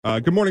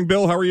Good morning,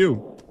 Bill. How are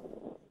you?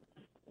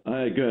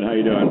 Hi, good. How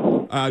you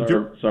doing?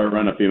 Sorry,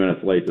 running a few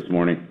minutes late this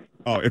morning.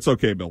 Oh, it's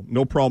okay, Bill.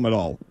 No problem at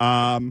all.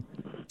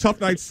 Tough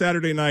night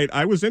Saturday night.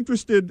 I was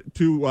interested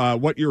to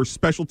what your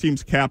special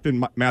teams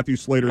captain, Matthew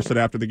Slater, said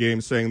after the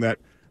game, saying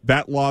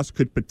that loss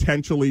could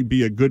potentially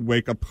be a good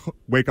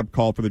wake-up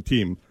call for the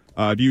team.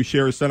 Do you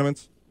share his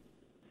sentiments?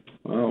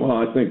 Well,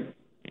 I think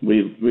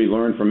we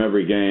learn from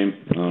every game.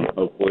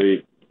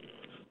 Hopefully,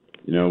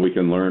 we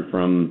can learn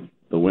from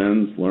the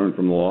wins, learn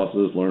from the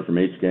losses, learn from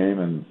each game,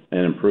 and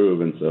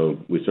improve. And so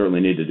we certainly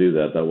need to do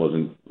that. That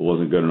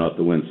wasn't good enough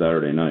to win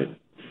Saturday night.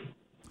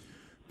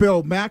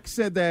 Bill, Max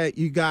said that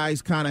you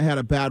guys kind of had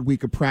a bad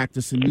week of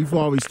practice, and you've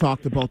always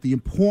talked about the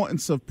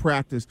importance of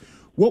practice.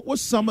 What were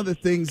some of the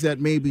things that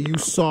maybe you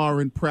saw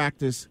in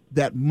practice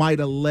that might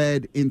have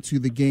led into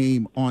the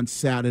game on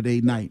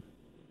Saturday night?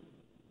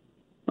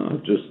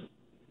 Just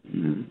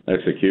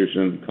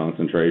execution,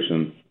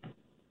 concentration,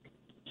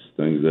 just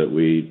things that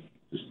we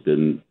just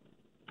didn't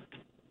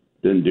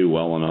do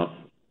well enough.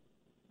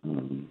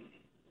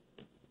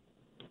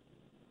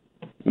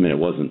 It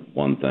wasn't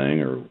one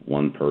thing or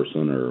one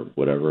person or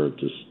whatever,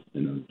 just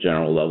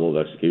general level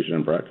of execution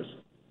and practice.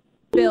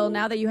 Bill,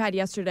 now that you had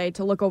yesterday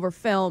to look over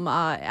film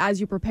as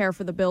you prepare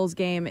for the Bills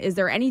game, is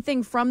there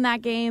anything from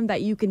that game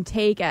that you can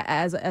take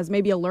as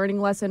maybe a learning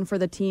lesson for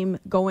the team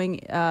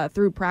going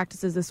through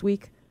practices this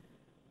week?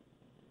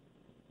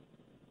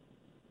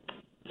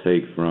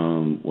 Take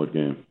from what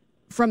game?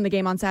 From the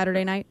game on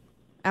Saturday night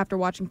after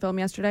watching film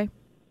yesterday?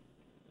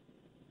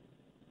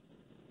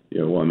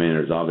 Yeah, well,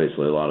 there's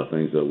obviously a lot of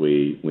things that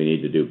we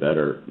need to do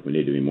better. We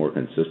need to be more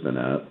consistent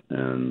at,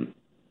 and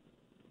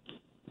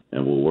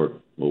we'll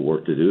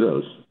work to do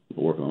those.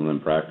 We'll work on them in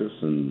practice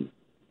and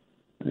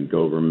go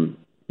over them,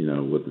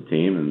 with the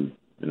team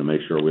and make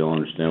sure we all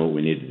understand what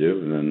we need to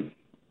do, and then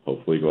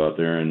hopefully go out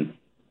there and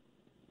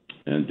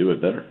do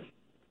it better.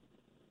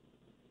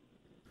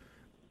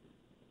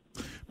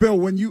 Bill,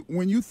 when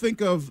you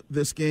think of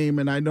this game,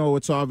 and I know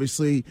it's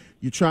obviously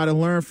you try to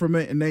learn from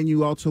it and then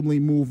you ultimately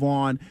move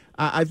on,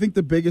 I think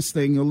the biggest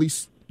thing, at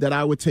least that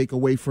I would take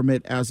away from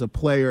it as a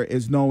player,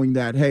 is knowing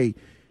that, hey,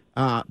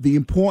 the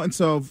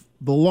importance of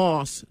the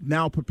loss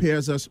now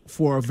prepares us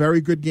for a very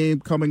good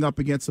game coming up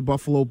against the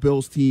Buffalo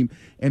Bills team.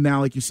 And now,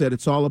 like you said,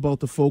 it's all about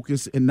the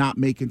focus and not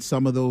making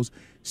some of those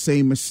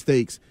same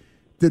mistakes.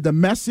 Did the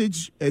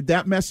message,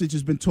 that message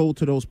has been told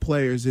to those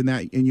players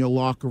in your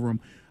locker room?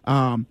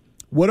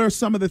 What are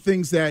some of the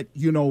things that,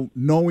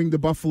 knowing the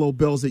Buffalo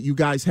Bills, that you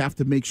guys have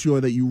to make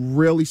sure that you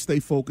really stay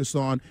focused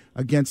on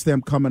against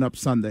them coming up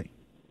Sunday?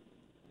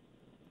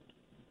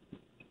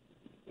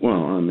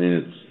 Well,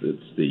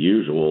 it's the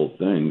usual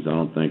things. I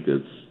don't think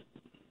it's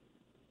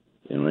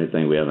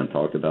anything we haven't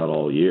talked about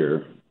all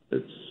year.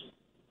 It's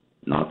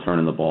not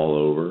turning the ball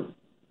over.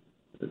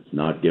 It's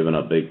not giving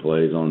up big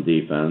plays on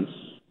defense.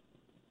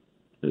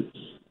 It's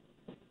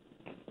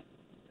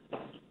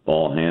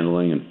ball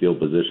handling and field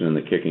position in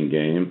the kicking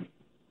game.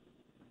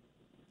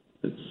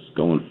 It's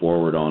going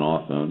forward on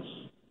offense.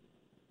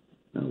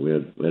 We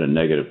had a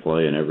negative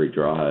play in every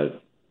drive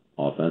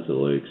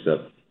offensively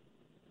except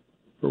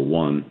for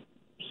one.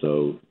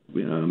 So, I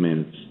don't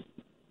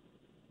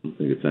think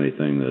it's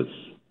anything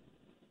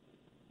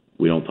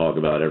we don't talk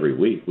about every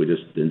week. We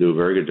just didn't do a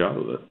very good job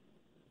of it.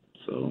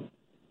 So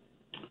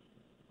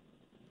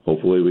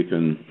hopefully we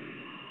can,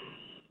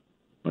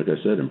 like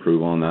I said,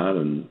 improve on that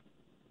and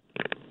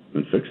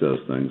fix those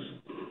things.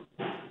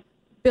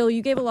 Bill,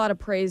 you gave a lot of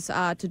praise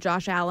to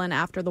Josh Allen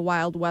after the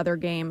wild weather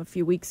game a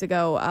few weeks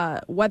ago.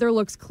 Weather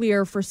looks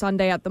clear for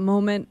Sunday at the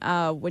moment.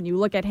 When you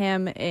look at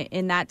him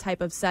in that type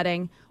of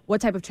setting,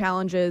 what type of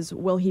challenges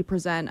will he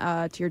present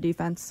to your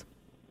defense?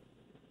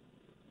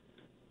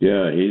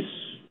 Yeah,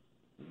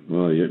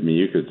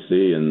 you could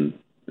see in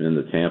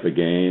the Tampa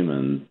game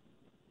and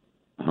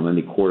how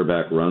many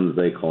quarterback runs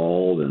they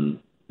called and,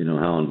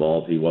 how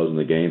involved he was in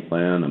the game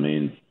plan.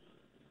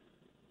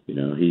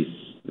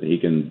 He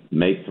can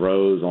make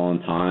throws on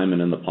time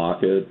and in the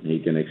pocket. He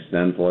can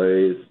extend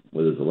plays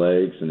with his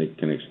legs, and he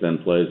can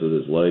extend plays with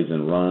his legs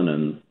and run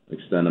and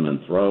extend them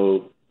and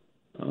throw.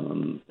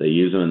 They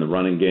use him in the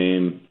running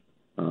game,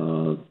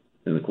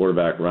 in the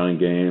quarterback running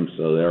game,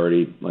 so they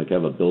already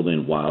have a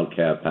built-in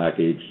wildcat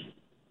package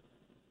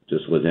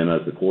just with him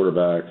as the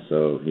quarterback.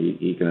 So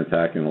he can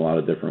attack in a lot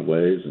of different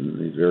ways,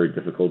 and he's very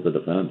difficult to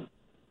defend.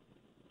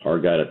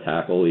 Hard guy to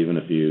tackle, even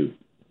if you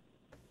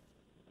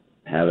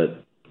have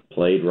it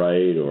played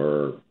right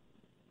or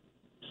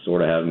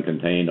sort of have him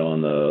contained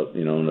on the,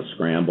 in a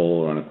scramble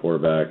or on a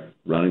quarterback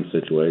running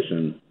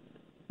situation.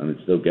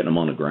 Still getting him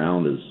on the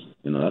ground is,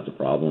 that's a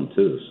problem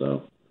too.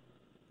 So,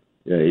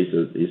 yeah,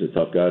 he's a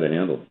tough guy to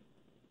handle.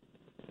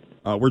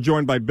 We're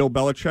joined by Bill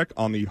Belichick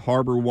on the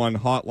Harbor One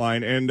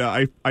hotline. And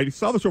I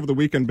saw this over the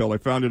weekend, Bill. I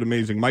found it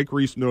amazing. Mike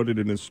Reese noted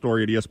in his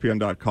story at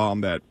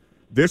ESPN.com that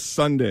this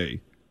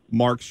Sunday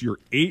marks your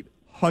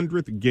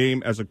 800th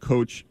game as a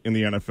coach in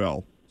the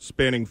NFL,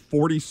 spanning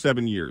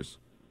 47 years.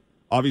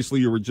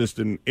 Obviously, you were just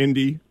in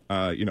Indy.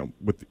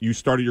 You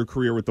started your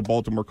career with the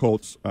Baltimore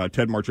Colts,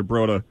 Ted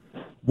Marchibroda.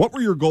 What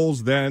were your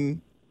goals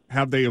then?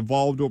 have they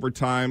evolved over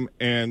time?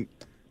 And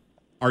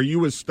are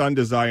you as stunned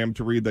as I am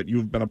to read that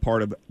you've been a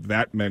part of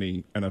that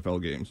many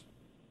NFL games?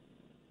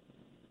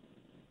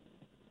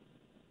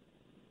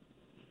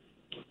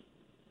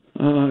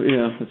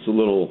 Yeah, it's a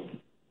little.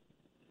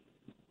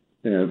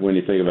 Yeah, when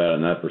you think about it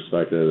in that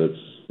perspective,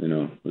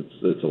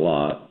 it's a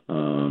lot.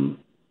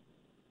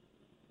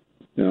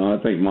 I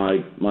think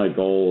my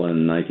goal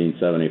in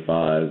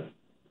 1975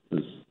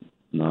 is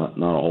not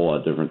a whole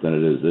lot different than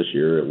it is this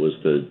year. It was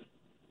to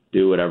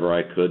do whatever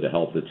I could to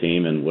help the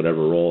team in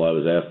whatever role I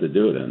was asked to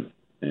do it in.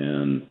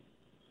 And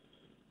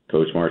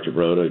Coach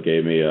Marchibroda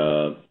gave me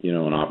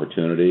an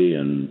opportunity,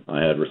 and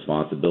I had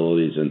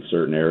responsibilities in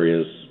certain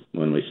areas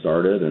when we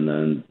started, and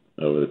then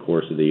over the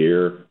course of the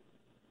year,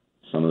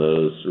 some of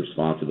those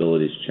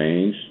responsibilities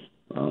changed.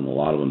 A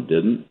lot of them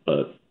didn't,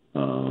 but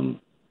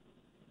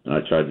I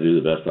tried to do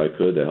the best I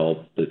could to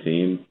help the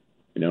team,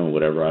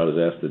 whatever I was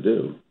asked to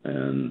do.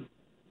 And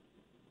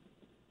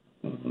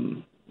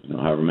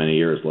however many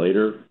years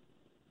later,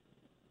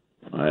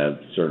 I have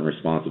certain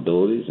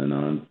responsibilities, and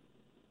I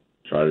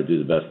try to do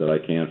the best that I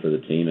can for the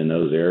team in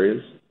those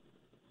areas.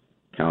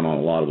 Count on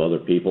a lot of other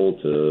people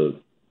to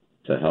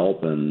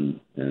help and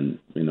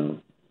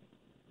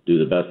do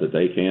the best that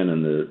they can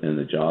in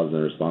the jobs and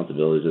the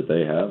responsibilities that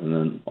they have, and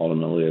then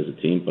ultimately as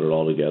a team put it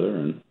all together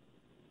and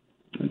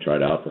try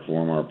to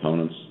outperform our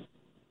opponents,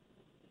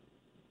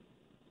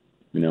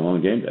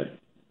 on game day.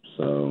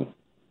 So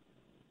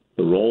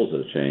the roles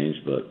have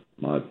changed, but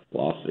my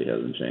philosophy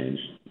hasn't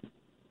changed.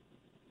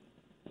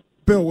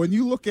 Bill, when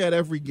you look at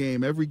every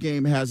game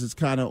has its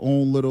kind of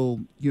own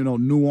little,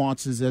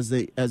 nuances as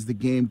the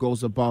game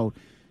goes about.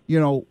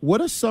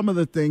 What are some of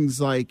the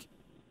things like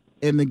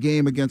in the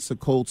game against the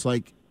Colts,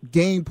 like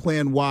game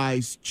plan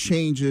wise,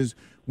 changes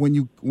when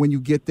you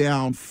get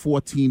down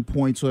 14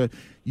 points, or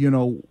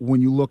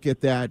when you look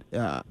at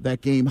that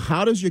game?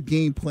 How does your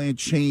game plan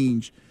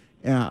change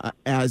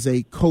as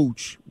a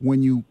coach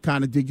when you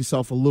kind of dig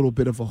yourself a little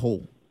bit of a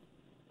hole?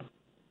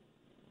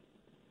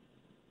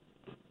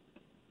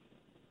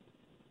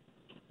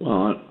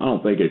 Well, I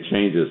don't think it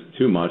changes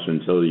too much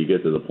until you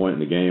get to the point in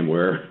the game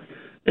where,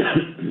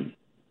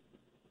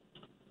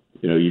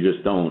 you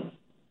just don't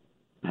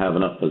have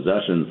enough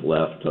possessions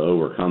left to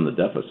overcome the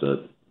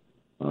deficit,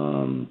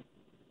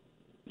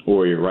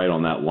 or you're right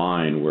on that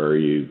line where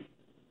you're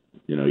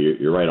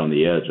right on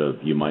the edge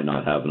of you might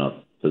not have enough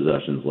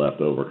possessions left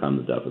to overcome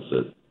the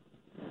deficit.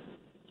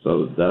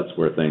 So that's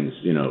where things,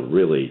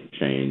 really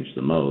change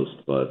the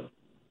most. But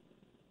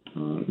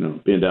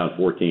being down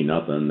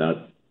 14-0,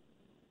 that.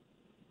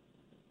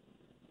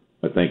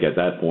 I think at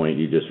that point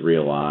you just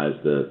realize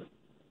that,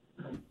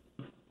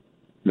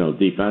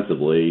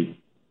 defensively,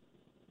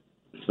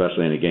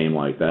 especially in a game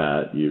like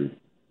that,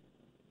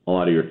 a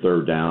lot of your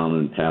third down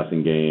and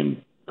passing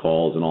game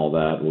calls and all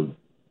that would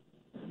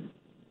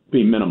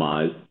be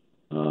minimized,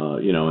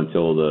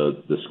 until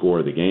the score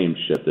of the game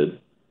shifted.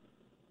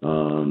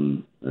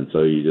 And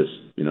so you just,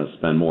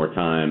 spend more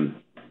time,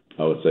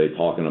 I would say,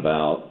 talking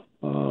about,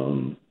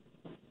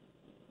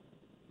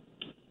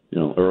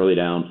 early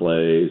down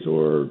plays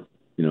or,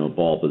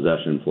 ball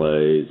possession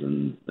plays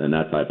and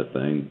that type of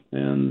thing.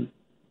 And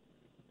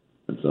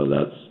so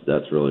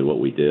that's really what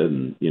we did.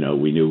 And,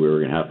 we knew we were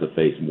going to have to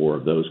face more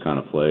of those kind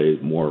of plays,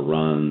 more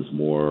runs,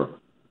 more,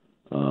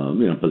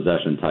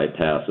 possession type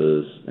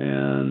passes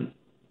and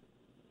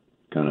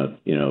kind of,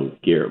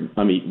 gear.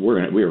 I mean, we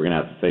were going to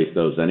have to face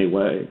those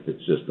anyway.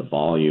 It's just the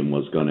volume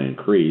was going to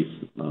increase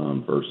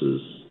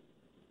versus,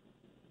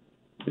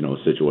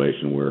 a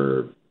situation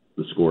where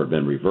the score had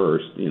been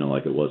reversed,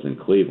 like it was in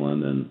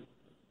Cleveland, and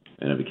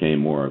it became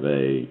more of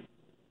a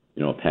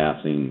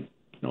passing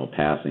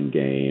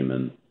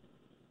game,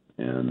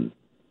 and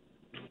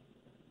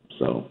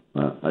so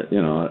I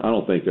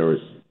don't think there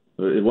was.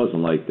 It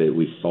wasn't like that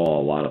we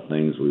saw a lot of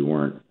things we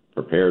weren't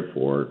prepared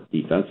for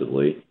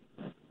defensively,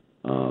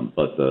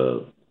 but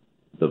the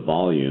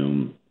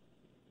volume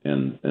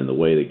and the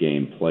way the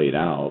game played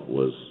out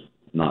was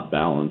not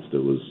balanced.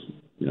 It was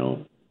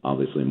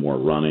obviously more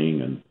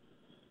running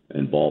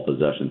and ball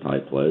possession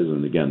type plays.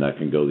 And again, that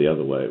can go the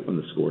other way when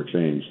the score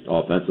changed.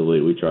 Offensively,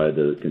 we tried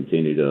to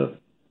continue to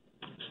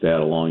stay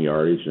out of long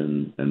yardage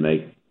and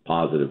make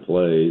positive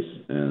plays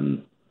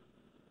and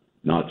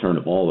not turn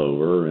the ball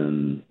over.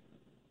 And,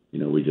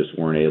 we just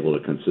weren't able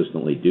to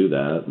consistently do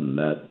that. And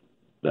that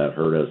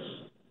hurt us.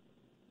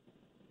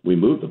 We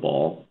moved the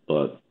ball,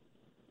 but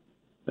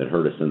it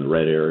hurt us in the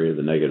red area.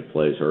 The negative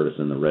plays hurt us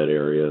in the red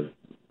area,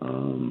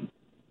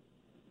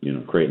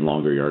 creating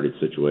longer yardage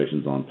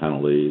situations on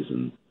penalties.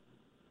 And,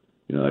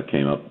 that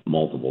came up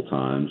multiple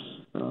times.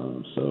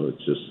 So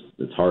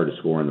it's hard to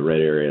score in the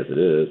red area as it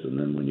is. And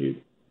then when you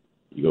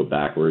go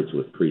backwards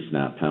with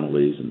pre-snap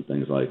penalties and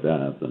things like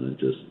that, then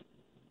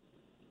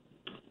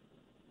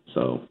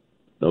so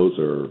those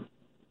are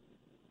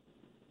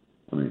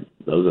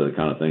the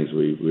kind of things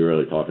we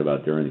really talked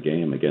about during the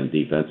game. Again,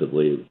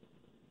 defensively,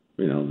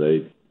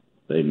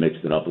 they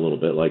mixed it up a little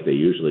bit like they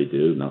usually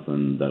do.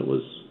 Nothing that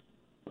was,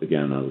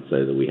 again, I would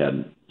say that we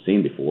hadn't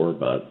seen before,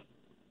 but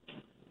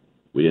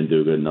we didn't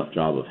do a good enough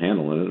job of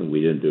handling it, and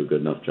we didn't do a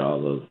good enough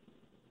job of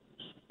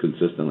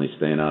consistently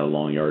staying out of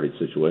long yardage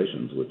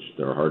situations, which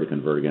they're hard to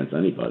convert against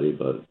anybody,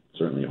 but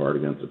certainly hard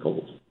against the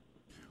Colts.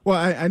 Well,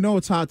 I know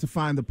it's hard to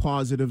find the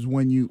positives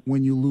when you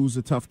lose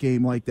a tough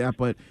game like that,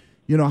 but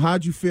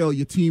how'd you feel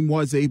your team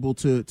was able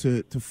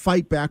to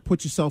fight back,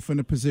 put yourself in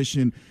a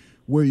position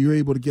where you're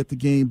able to get the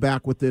game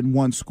back within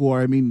one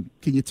score? I mean,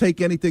 can you take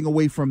anything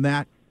away from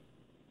that?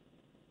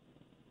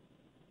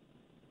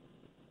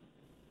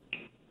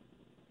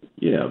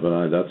 Yeah,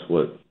 but that's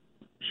what.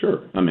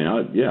 Sure. I mean,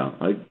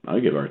 I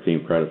give our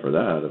team credit for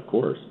that, of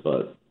course,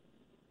 but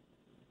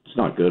it's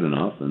not good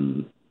enough,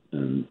 and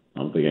I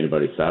don't think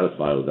anybody's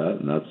satisfied with that,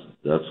 and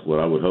that's what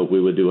I would hope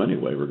we would do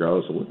anyway,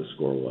 regardless of what the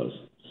score was.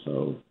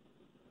 So,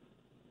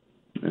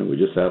 and we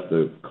just have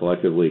to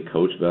collectively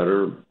coach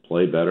better,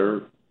 play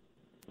better.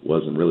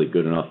 Wasn't really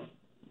good enough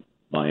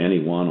by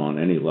anyone on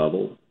any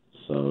level.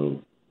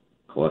 So,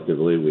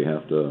 collectively, we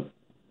have to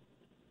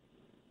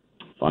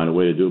find a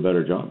way to do a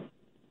better job.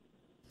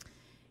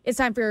 It's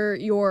time for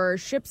your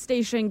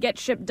ShipStation Get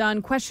Ship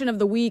Done question of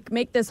the week.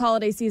 Make this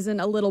holiday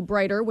season a little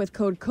brighter with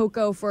code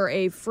COCO for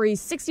a free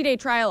 60-day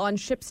trial on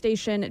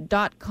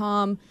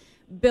ShipStation.com.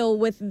 Bill,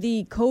 with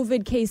the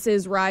COVID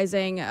cases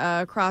rising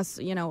across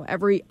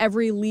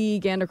every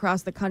league and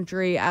across the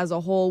country as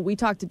a whole, we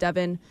talked to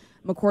Devin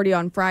McCourty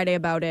on Friday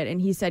about it,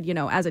 and he said,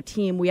 as a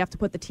team, we have to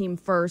put the team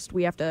first.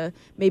 We have to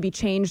maybe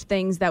change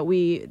things that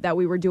we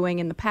were doing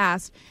in the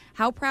past.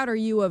 How proud are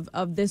you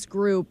of this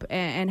group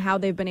and how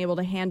they've been able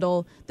to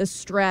handle the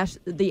stress,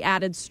 the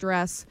added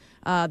stress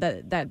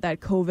that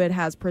COVID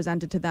has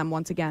presented to them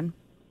once again?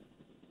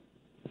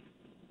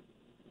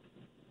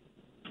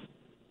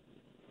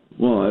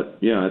 Well,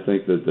 I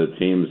think that the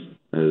team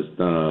has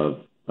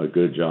done a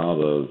good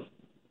job of,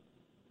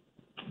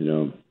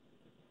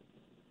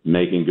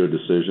 making good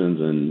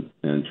decisions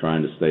and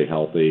trying to stay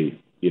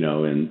healthy,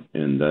 in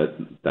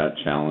that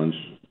challenge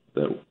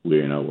that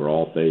we're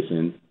all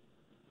facing.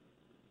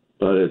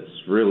 But it's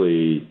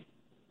really,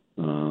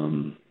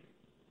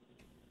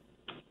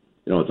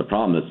 it's a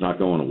problem that's not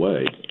going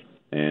away.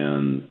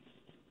 And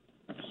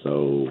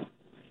so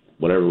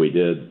whatever we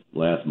did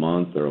last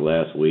month or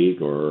last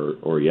week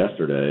or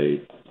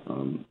yesterday,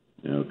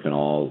 can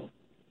all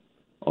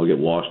get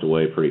washed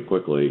away pretty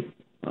quickly.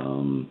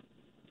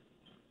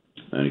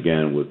 And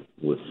again,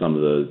 with some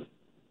of the,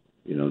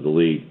 the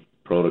league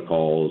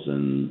protocols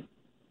and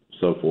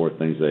so forth,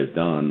 things they've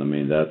done, I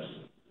mean,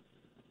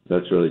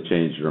 that's really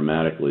changed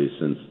dramatically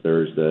since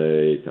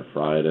Thursday to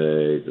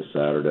Friday to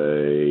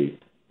Saturday,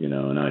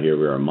 and now here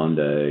we are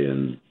Monday,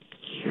 and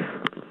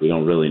we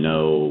don't really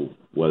know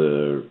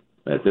whether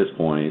at this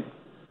point,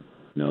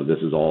 this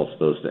is all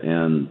supposed to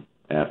end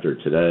after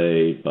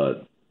today,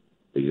 but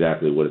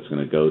exactly what it's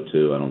going to go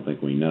to, I don't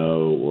think we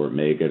know, or it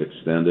may get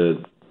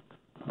extended.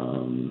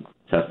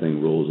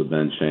 Testing rules have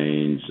been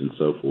changed and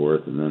so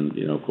forth. And then,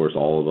 of course,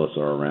 all of us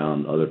are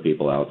around other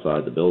people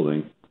outside the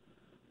building,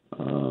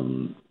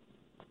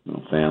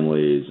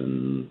 families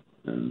and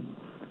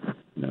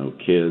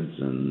kids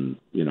and,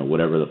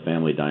 whatever the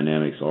family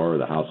dynamics are,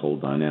 the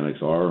household dynamics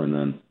are. And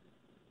then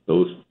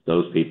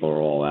those people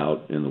are all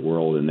out in the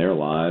world in their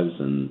lives,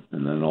 and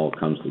then it all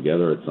comes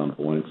together at some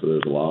point. So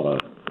there's a lot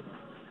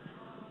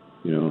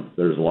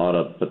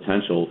of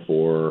potential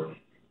for,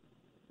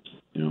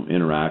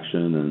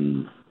 interaction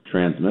and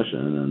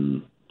transmission,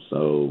 and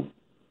so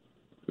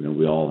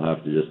we all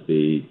have to just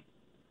be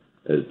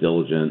as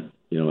diligent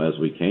as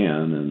we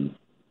can, and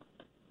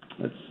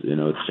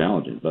it's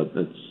challenging, but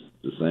it's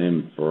the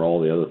same for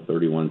all the other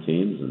 31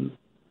 teams, and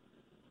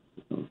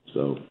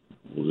so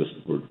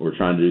we're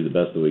trying to do the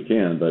best that we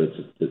can, but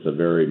it's a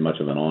very much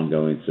of an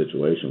ongoing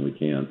situation. We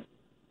can't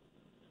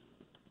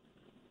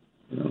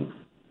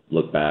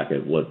look back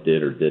at what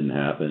did or didn't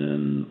happen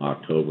in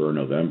October or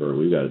November.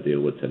 We've got to deal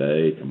with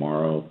today,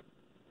 tomorrow,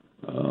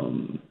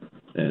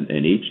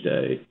 and each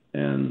day,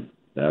 and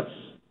that's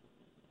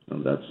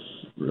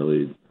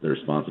really the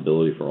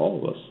responsibility for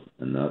all of us,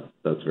 and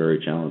that's very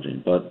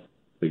challenging. But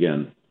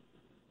again,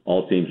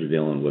 all teams are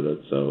dealing with it,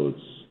 so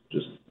it's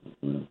just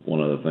one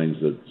of the things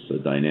that's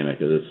a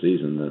dynamic of this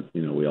season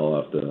that we all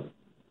have to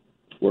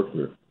work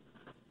through.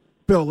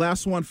 Bill,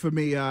 last one for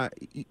me.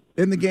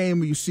 In the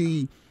game, you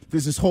see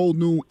there's this whole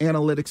new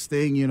analytics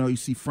thing. You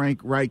see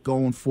Frank Reich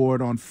going for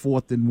it on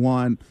 4th and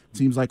 1.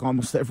 Seems like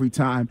almost every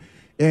time.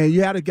 And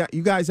you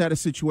guys had a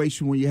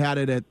situation where you had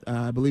it at,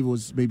 I believe it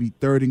was maybe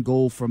 3rd and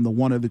goal from the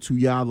 1 or the 2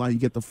 yard line. You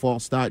get the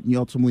false start, and you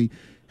ultimately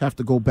have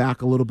to go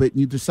back a little bit, and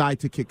you decide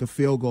to kick a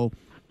field goal.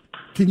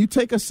 Can you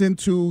take us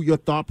into your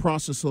thought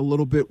process a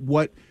little bit?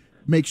 What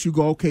makes you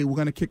go, okay, we're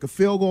going to kick a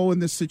field goal in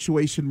this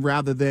situation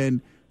rather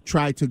than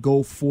try to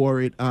go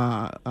for it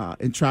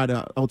and try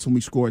to ultimately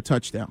score a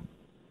touchdown?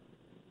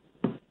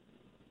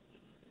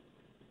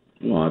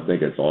 Well, I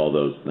think it's all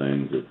those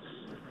things. It's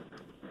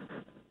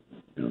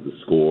the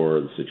score,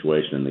 the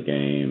situation in the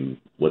game,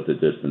 what the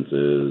distance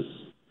is,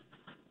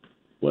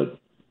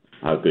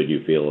 how good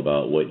you feel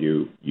about what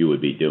you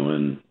would be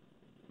doing,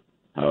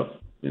 how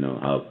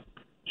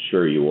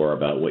sure you are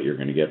about what you're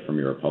going to get from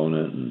your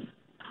opponent,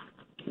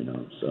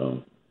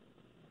 So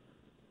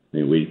I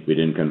mean, we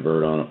didn't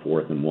convert on a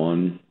 4th and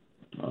 1.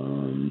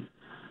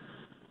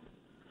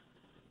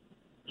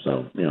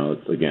 So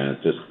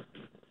it's just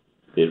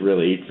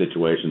really each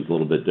situation's a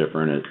little bit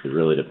different. It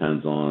really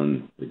depends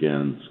on,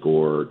 again,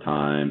 score,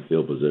 time,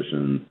 field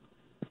position,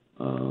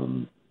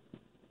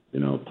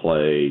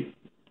 play.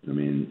 I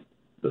mean,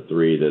 the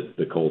 3 that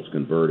the Colts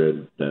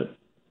converted that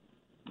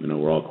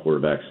were all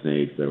quarterback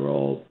sneaks. They were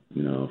all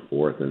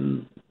 4th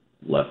and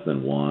less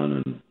than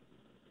 1, and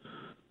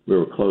we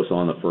were close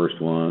on the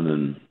first one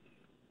and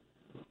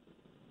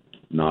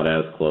not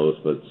as close,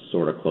 but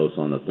sort of close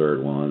on the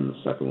third one.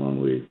 The second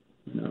one,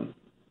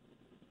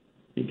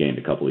 he gained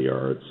a couple of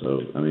yards.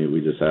 So, I mean,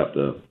 we just have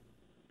to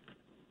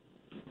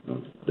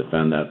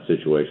defend that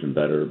situation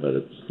better. But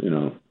it's,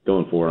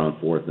 going for it on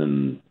 4th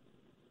and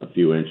a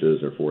few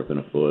inches or 4th and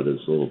a foot is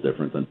a little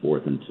different than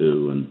 4th and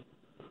 2. And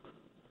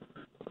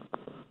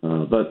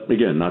but,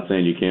 again, not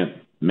saying you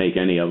can't make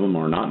any of them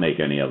or not make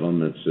any of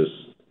them. It's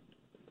just,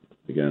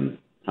 again,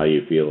 how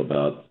you feel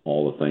about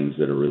all the things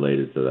that are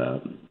related to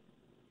that.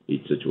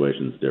 Each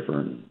situation is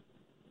different.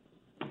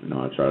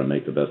 I try to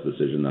make the best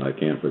decision that I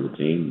can for the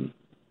team.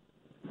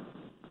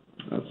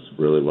 That's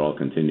really what I'll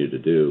continue to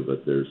do.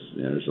 But there's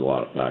a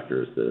lot of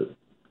factors that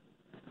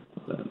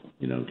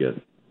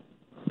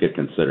get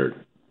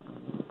considered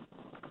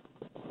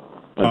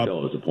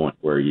until it's a point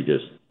where you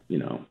just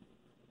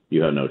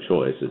you have no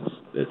choice.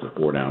 It's a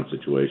 4-down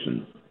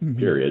situation,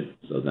 period.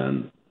 So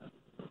then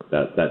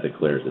that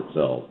declares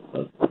itself.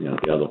 But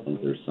the other ones,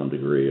 there's some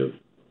degree of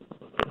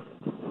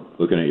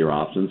looking at your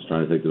options,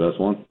 trying to take the best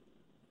one.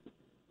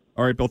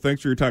 All right, Bill,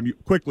 thanks for your time.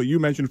 You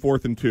mentioned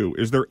 4th and 2.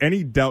 Is there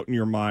any doubt in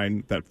your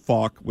mind that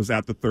Falk was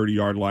at the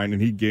 30-yard line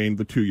and he gained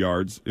the 2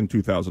 yards in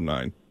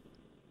 2009?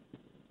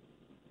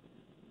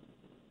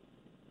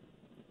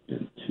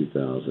 In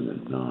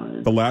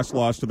 2009. The last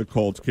loss to the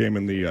Colts came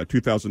in the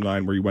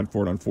 2009 where you went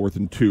for it on 4th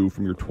and 2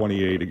 from your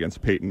 28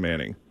 against Peyton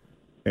Manning.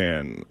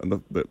 And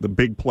the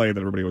big play that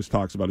everybody always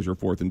talks about is your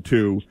 4th and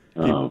 2.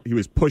 He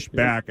was pushed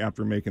back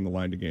after making the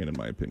line to gain, in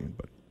my opinion.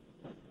 But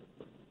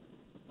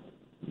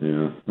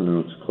yeah, I know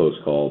it's a close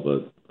call,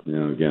 but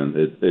again,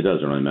 it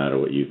doesn't really matter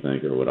what you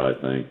think or what I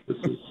think.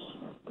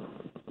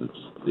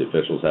 The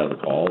officials have the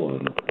call,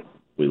 and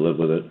we live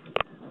with it.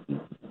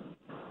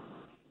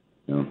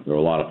 There were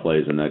a lot of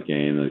plays in that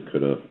game that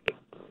could have,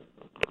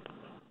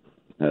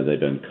 had they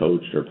been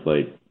coached or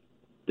played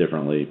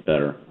differently,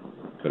 better,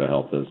 could have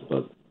helped us,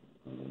 but.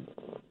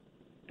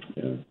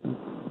 Yeah,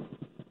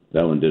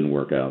 that one didn't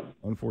work out.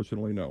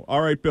 Unfortunately, no.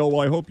 All right, Bill.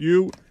 Well, I hope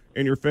you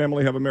and your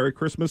family have a Merry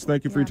Christmas.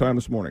 Thank you for your time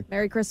this morning.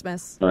 Merry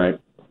Christmas. All right.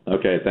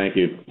 Okay, thank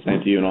you.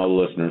 Same to you and all the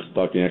listeners.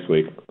 Talk to you next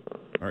week.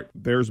 All right.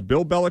 There's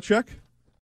Bill Belichick.